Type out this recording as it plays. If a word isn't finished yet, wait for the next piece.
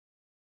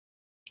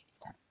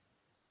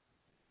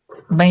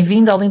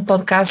Bem-vindo ao lindo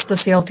podcast da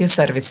CLT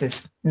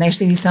Services.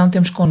 Nesta edição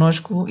temos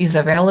connosco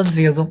Isabel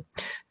Azevedo,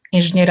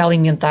 engenheira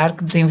alimentar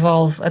que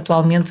desenvolve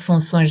atualmente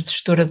funções de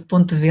gestora de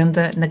ponto de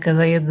venda na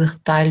cadeia de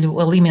retalho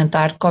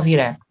alimentar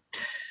Covirã.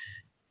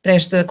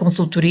 Presta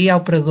consultoria a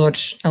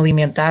operadores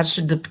alimentares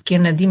de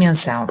pequena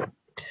dimensão.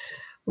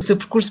 O seu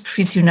percurso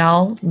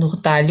profissional no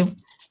retalho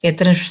é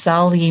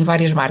transversal e em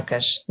várias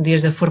marcas,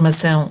 desde a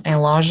formação em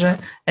loja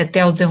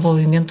até ao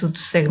desenvolvimento do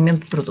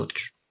segmento de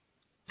produtos.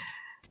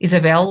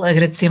 Isabel,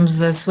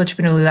 agradecemos a sua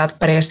disponibilidade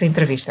para esta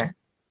entrevista.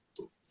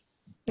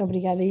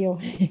 Obrigada, eu.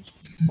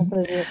 É um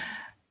prazer.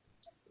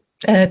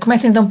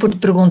 Começo então por te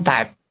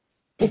perguntar,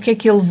 o que é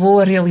que a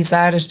levou a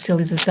realizar a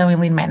especialização em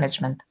Lean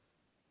Management?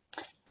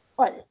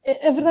 Olha,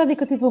 a verdade é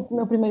que eu tive o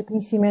meu primeiro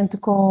conhecimento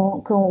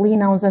com o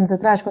Lean há uns anos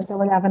atrás, quando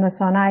trabalhava na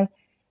Sonai,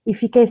 e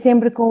fiquei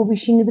sempre com o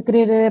bichinho de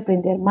querer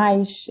aprender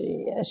mais.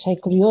 Achei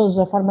curioso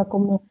a forma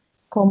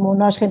como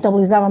nós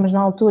rentabilizávamos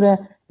na altura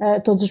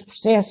todos os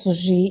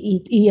processos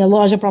e a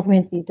loja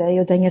propriamente dita.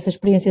 Eu tenho essa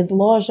experiência de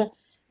loja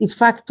e, de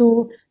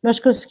facto, nós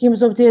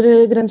conseguimos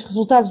obter grandes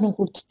resultados num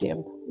curto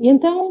tempo. E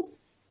então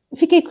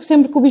fiquei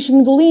sempre com o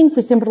bichinho do Lean,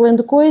 fui sempre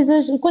lendo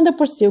coisas, e quando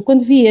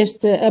vi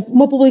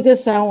uma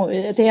publicação,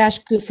 até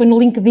acho que foi no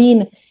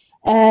LinkedIn,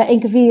 em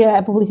que via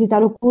a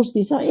publicitar o curso,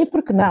 disse, e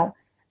por que não?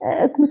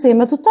 Comecei a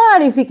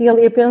matutar e fiquei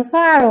ali a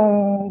pensar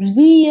uns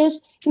dias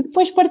e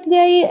depois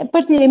partilhei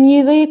a minha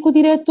ideia com o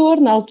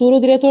diretor, na altura o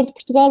diretor de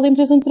Portugal da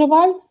empresa onde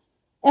trabalho,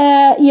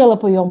 e ele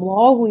apoiou-me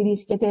logo e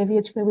disse que até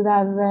havia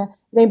disponibilidade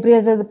da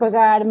empresa de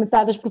pagar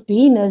metade das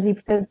propinas e,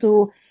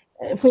 portanto,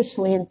 foi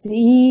excelente.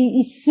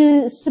 E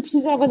se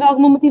precisava de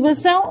alguma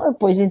motivação,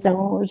 pois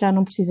então já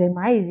não precisei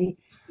mais e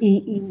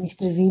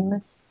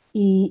inscrevi-me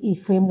e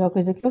foi a melhor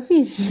coisa que eu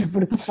fiz,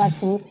 porque de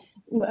facto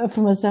a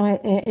formação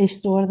é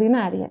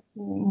extraordinária,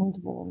 muito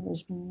boa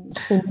mesmo,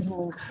 gostei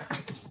muito.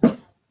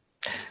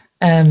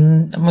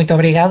 Muito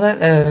obrigada,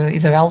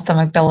 Isabel,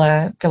 também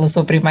pela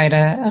sua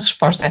primeira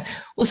resposta.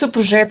 O seu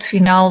projeto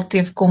final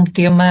teve como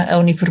tema a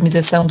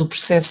uniformização do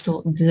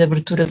processo de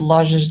abertura de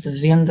lojas de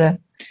venda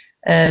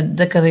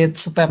da cadeia de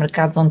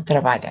supermercados onde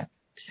trabalha.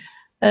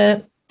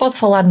 Pode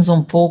falar-nos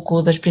um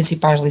pouco das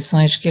principais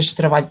lições que este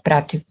trabalho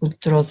prático lhe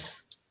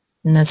trouxe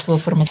na sua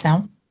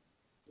formação?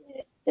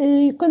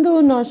 Quando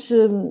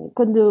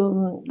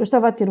eu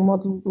estava a ter o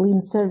módulo de Lean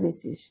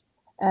Services,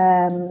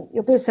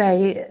 eu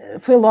pensei,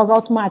 foi logo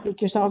automático,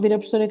 eu estava a ouvir a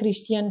professora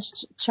Cristiane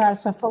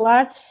Scharf a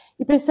falar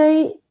e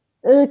pensei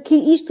que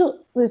isto,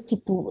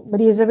 tipo,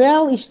 Maria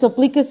Isabel, isto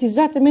aplica-se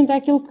exatamente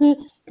àquilo que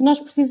nós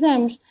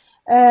precisamos.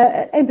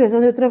 A empresa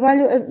onde eu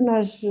trabalho,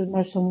 nós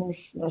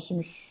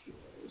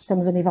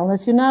estamos a nível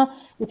nacional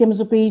e temos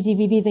o país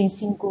dividido em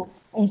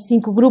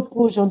cinco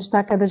grupos, onde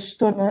está cada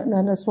gestor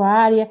na sua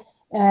área.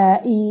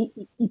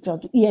 E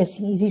pronto, e é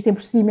assim, existem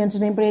procedimentos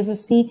na empresa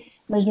sim,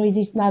 mas não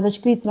existe nada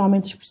escrito,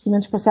 normalmente os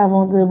procedimentos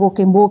passavam de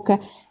boca em boca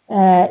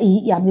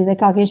e à medida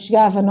que alguém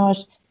chegava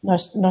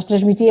nós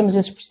transmitíamos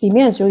esses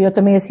procedimentos, eu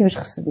também assim os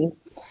recebi.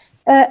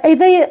 A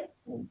ideia,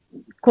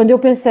 quando eu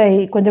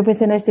pensei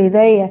nesta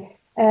ideia,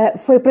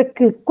 foi para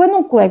que quando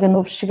um colega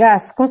novo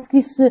chegasse,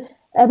 conseguisse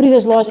abrir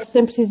as lojas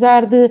sem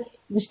precisar de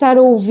estar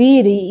a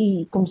ouvir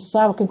e como se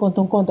sabe, quem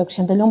conta um conto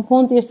acrescenta-lhe um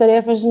ponto e as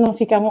tarefas não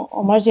ficavam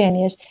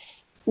homogéneas.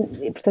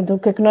 E, portanto, o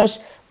que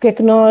é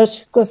que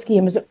nós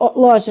conseguíamos?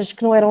 Lojas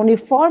que não eram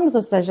uniformes,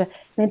 ou seja,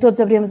 nem todos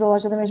abríamos a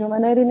loja da mesma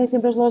maneira e nem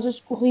sempre as lojas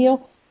corriam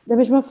da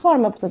mesma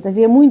forma. Portanto,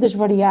 havia muitas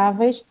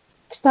variáveis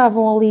que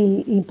estavam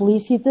ali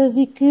implícitas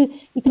e que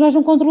nós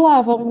não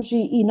controlávamos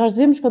e nós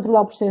devemos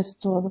controlar o processo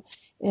todo.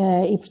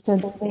 E,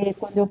 portanto,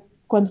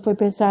 quando foi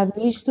pensado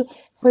isto,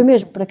 foi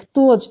mesmo para que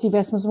todos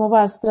tivéssemos uma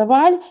base de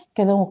trabalho,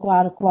 cada um,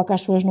 claro, coloca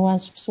as suas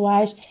nuances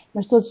pessoais,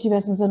 mas todos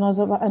tivéssemos a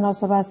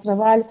nossa base de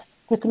trabalho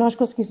para que nós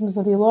conseguíssemos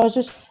abrir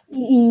lojas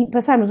e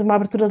passarmos uma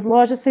abertura de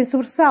loja sem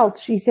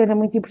sobressaltos. Isso era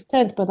muito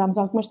importante para darmos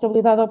alguma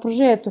estabilidade ao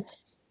projeto.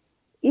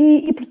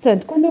 E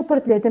portanto, quando eu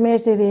partilhei também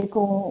esta ideia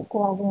com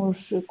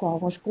alguns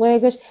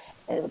colegas,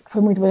 que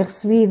foi muito bem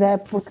recebida,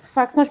 porque de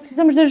facto nós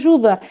precisamos de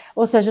ajuda,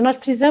 ou seja, nós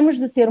precisamos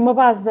de ter uma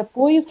base de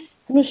apoio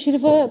que nos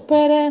sirva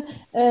para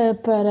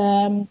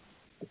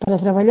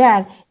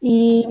trabalhar.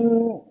 E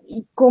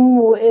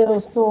como eu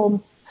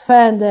sou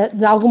fã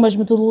de algumas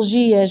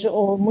metodologias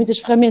ou muitas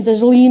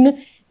ferramentas Lean,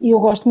 e eu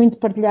gosto muito de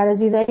partilhar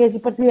as ideias e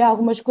partilhar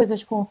algumas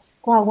coisas com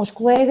alguns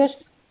colegas,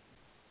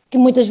 que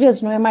muitas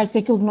vezes não é mais do que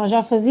aquilo que nós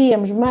já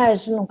fazíamos,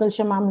 mas nunca lhe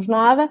chamámos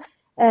nada,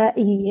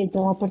 e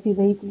então a partir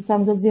daí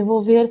começámos a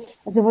desenvolver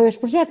este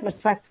projeto, mas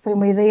de facto foi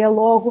uma ideia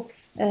logo,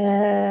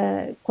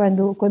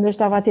 quando eu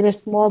estava a ter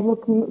este módulo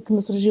que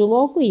me surgiu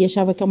logo e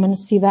achava que é uma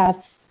necessidade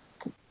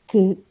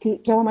que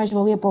é uma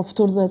mais-valia para o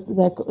futuro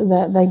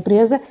da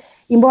empresa,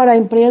 embora a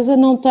empresa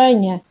não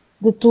tenha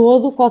de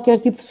todo qualquer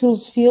tipo de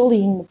filosofia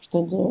Lean,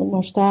 portanto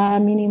não está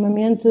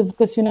minimamente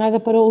vocacionada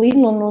para o Lean,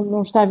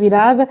 não está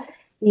virada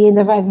e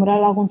ainda vai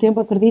demorar algum tempo,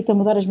 acredito, a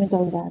mudar as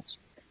mentalidades.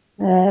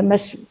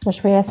 Mas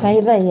foi essa a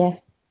ideia,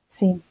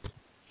 sim.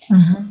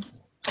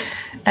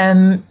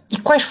 Uhum.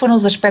 E quais foram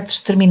os aspectos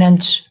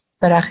determinantes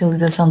para a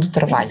realização do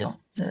trabalho?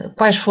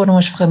 Quais foram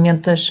as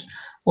ferramentas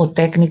ou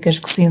técnicas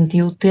que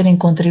sentiu terem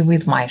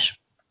contribuído mais?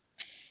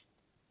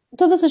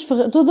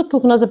 Tudo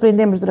aquilo que nós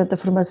aprendemos durante a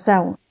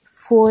formação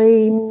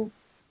foi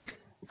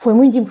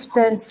muito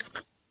importante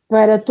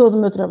para todo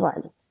o meu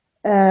trabalho.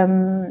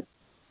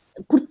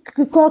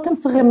 Porque qualquer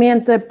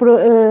ferramenta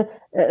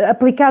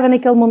aplicada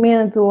naquele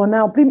momento ou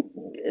não, tem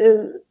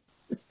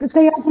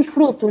alguns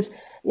frutos.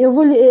 Eu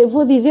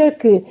vou dizer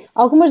que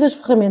algumas das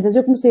ferramentas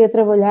eu comecei a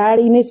trabalhar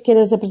e nem sequer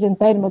as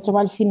apresentei no meu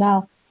trabalho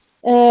final,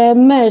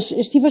 mas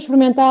estive a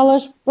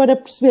experimentá-las para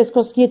perceber se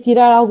conseguia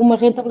tirar alguma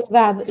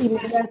rentabilidade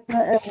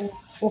imediata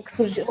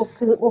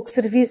ou que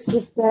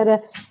servisse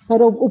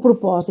para o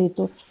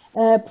propósito.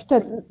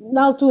 Portanto,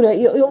 na altura,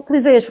 eu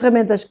utilizei as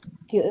ferramentas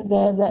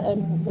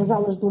das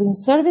aulas de Lean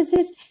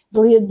Services,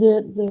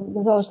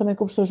 das aulas também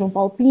com o professor João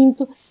Paulo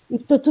Pinto, e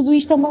portanto tudo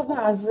isto é uma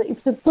base, e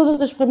portanto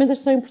todas as ferramentas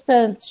são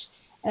importantes,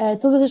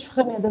 todas as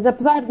ferramentas,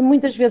 apesar de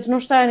muitas vezes não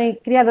estarem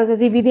criadas as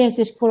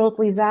evidências que foram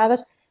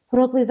utilizadas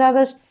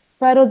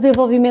para o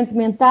desenvolvimento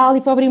mental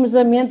e para abrirmos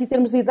a mente e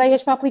termos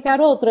ideias para aplicar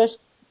outras,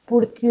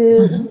 porque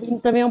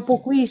também é um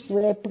pouco isto,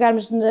 é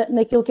pegarmos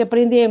naquilo que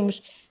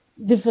aprendemos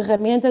de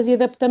ferramentas e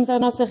adaptamos à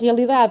nossa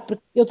realidade,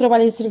 porque eu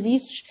trabalho em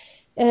serviços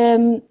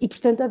e,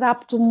 portanto,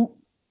 adapto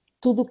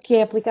tudo o que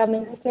é aplicado na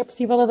indústria, é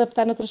possível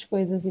adaptar noutras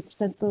coisas e,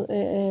 portanto,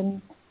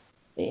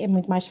 é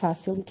muito mais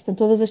fácil. E, portanto,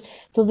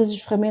 todas as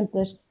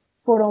ferramentas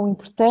foram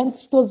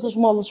importantes, todos os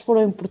módulos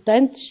foram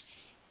importantes,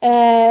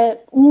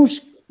 uns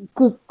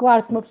que,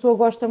 claro, que uma pessoa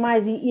gosta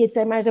mais e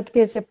tem mais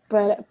apetência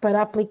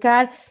para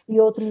aplicar e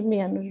outros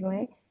menos, não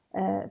é?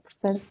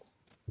 Portanto...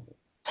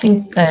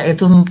 Sim, é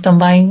tudo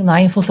também, não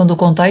é, em função do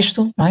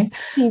contexto, não é?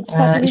 Sim,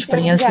 está tudo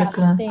Experiência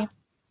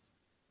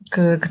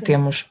que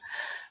temos.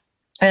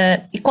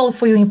 E qual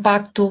foi o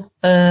impacto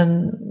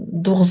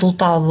do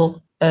resultado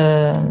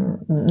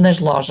nas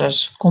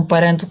lojas,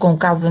 comparando com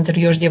casos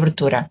anteriores de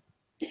abertura?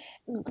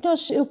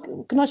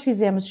 O que nós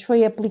fizemos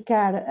foi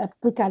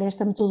aplicar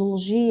esta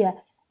metodologia,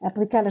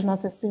 aplicar as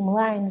nossas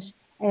streamlines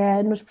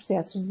nos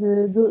processos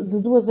de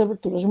duas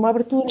aberturas, uma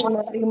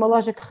abertura e uma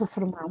loja que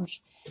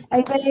reformámos. A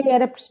ideia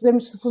era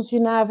percebermos se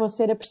funcionava ou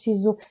se era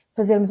preciso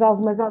fazermos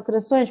algumas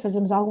alterações,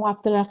 fazermos algum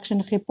After Action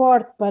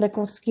Report para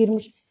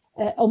conseguirmos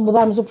ou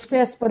mudarmos o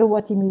processo para o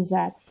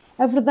otimizar.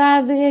 A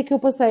verdade é que eu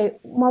passei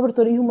uma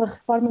abertura e uma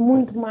reforma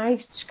muito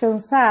mais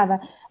descansada,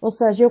 ou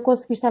seja, eu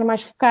consegui estar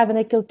mais focada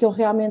naquilo que eu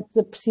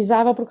realmente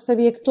precisava, porque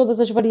sabia que todas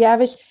as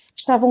variáveis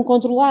estavam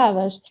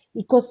controladas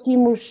e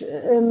conseguimos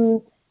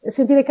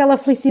sentir aquela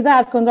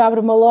felicidade quando abre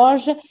uma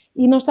loja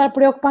e não estar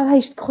preocupada,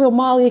 isto correu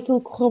mal e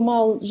aquilo correu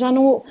mal, já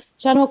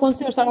não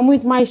aconteceu, eu estava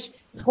muito mais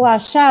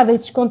relaxada e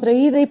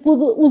descontraída e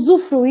pude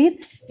usufruir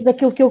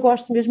daquilo que eu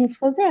gosto mesmo de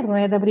fazer, não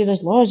é? De abrir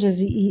as lojas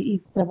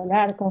e de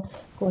trabalhar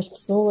com as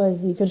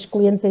pessoas e ver os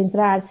clientes a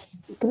entrar.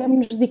 E queremos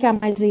nos dedicar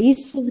mais a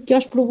isso do que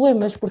aos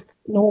problemas, porque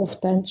não houve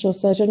tantos, ou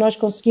seja, nós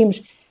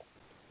conseguimos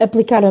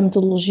aplicar a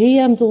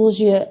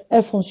metodologia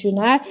a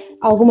funcionar,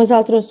 algumas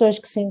alterações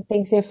que sim,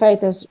 têm que ser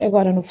feitas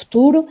agora no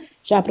futuro,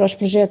 já para os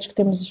projetos que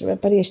temos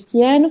para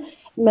este ano,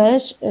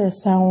 mas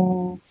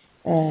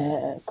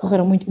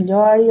correram muito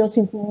melhor e eu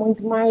sinto-me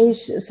muito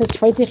mais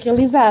satisfeita e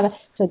realizada.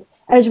 Portanto,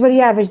 as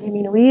variáveis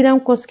diminuíram,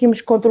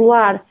 conseguimos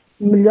controlar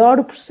melhor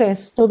o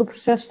processo, todo o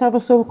processo estava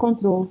sob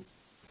controle.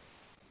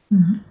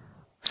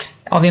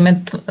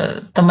 Obviamente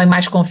também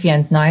mais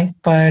confiante, não é?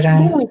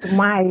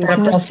 Para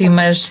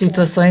próximas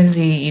situações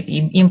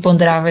e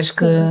imponderáveis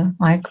que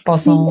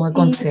possam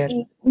acontecer.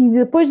 E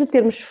depois de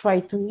termos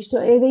feito isto,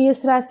 a ideia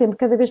será sempre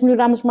cada vez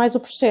melhorarmos mais o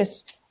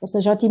processo, ou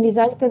seja,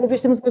 otimizar e cada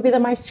vez temos uma vida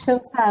mais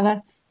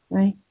descansada, não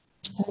é?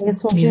 Será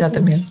esse o objetivo.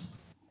 Exatamente.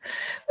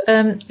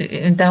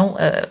 Então,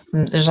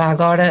 já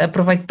agora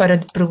aproveito para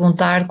te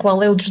perguntar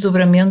qual é o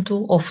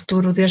desdobramento ao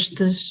futuro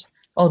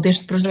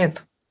deste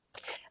projeto.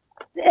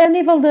 A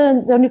nível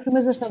da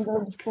uniformização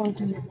dos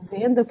pontos de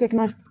venda, o que é que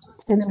nós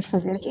pretendemos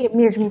fazer? É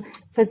mesmo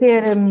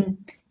fazer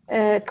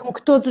com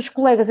que todos os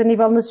colegas a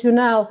nível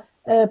nacional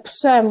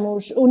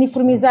possamos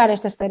uniformizar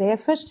estas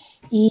tarefas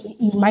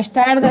e mais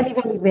tarde a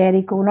nível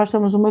ibérico. Nós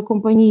somos uma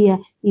companhia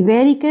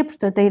ibérica,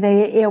 portanto a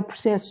ideia é o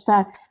processo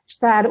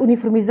estar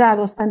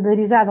uniformizado ou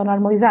standardizado ou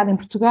normalizado em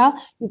Portugal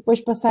e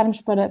depois passarmos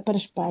para a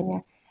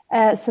Espanha.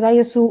 Será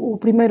esse o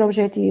primeiro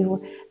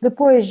objetivo.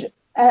 Depois,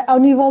 ao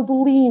nível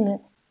do Lean,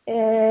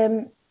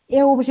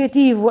 é o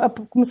objetivo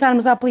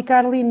começarmos a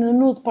aplicar Lean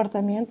no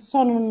departamento,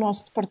 só no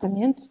nosso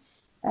departamento.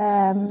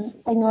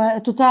 Tenho a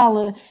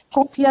total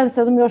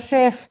confiança do meu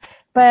chefe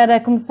para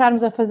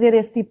começarmos a fazer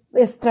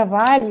esse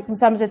trabalho e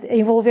começarmos a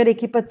envolver a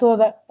equipa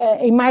toda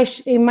em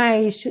mais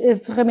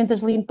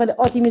ferramentas Lean para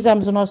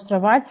otimizarmos o nosso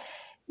trabalho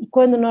e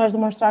quando nós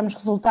demonstrarmos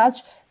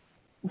resultados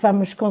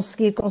vamos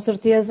conseguir com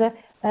certeza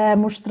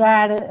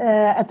mostrar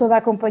a toda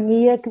a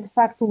companhia que de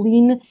facto o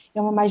Lean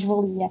é uma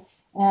mais-valia.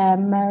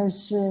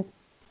 Mas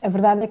a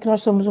verdade é que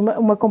nós somos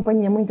uma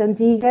companhia muito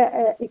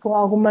antiga e com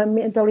alguma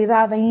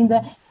mentalidade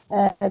ainda,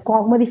 com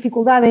alguma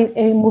dificuldade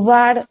em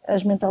mudar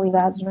as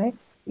mentalidades, não é?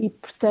 E,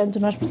 portanto,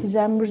 nós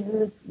precisamos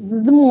de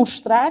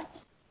demonstrar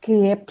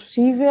que é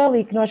possível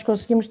e que nós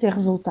conseguimos ter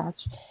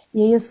resultados.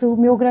 E é esse o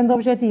meu grande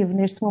objetivo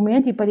neste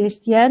momento e para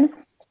este ano,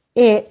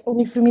 é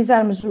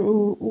uniformizarmos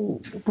o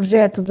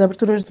projeto de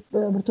abertura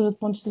de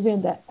pontos de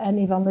venda a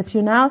nível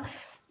nacional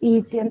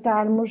e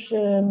tentarmos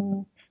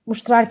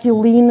mostrar que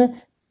o Lean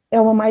é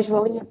uma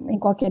mais-valia em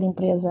qualquer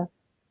empresa.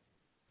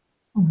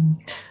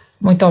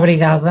 Muito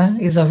obrigada,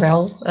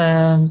 Isabel,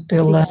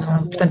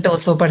 pela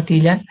sua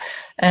partilha.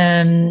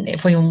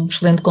 Foi um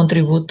excelente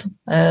contributo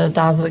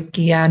dado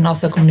aqui à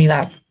nossa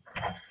comunidade.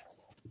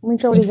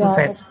 Muito Muito obrigada.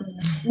 sucesso.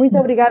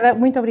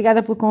 Muito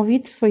obrigada pelo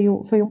convite,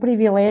 foi um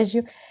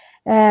privilégio.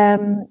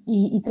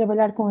 E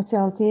trabalhar com a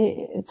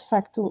CLT de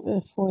facto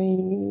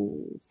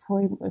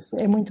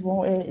é muito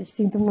bom,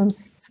 sinto-me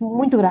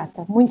muito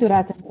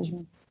grata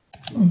mesmo.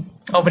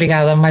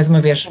 Obrigada mais uma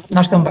vez,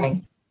 nós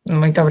também,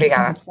 muito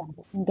obrigada.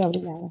 Muito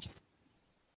obrigada.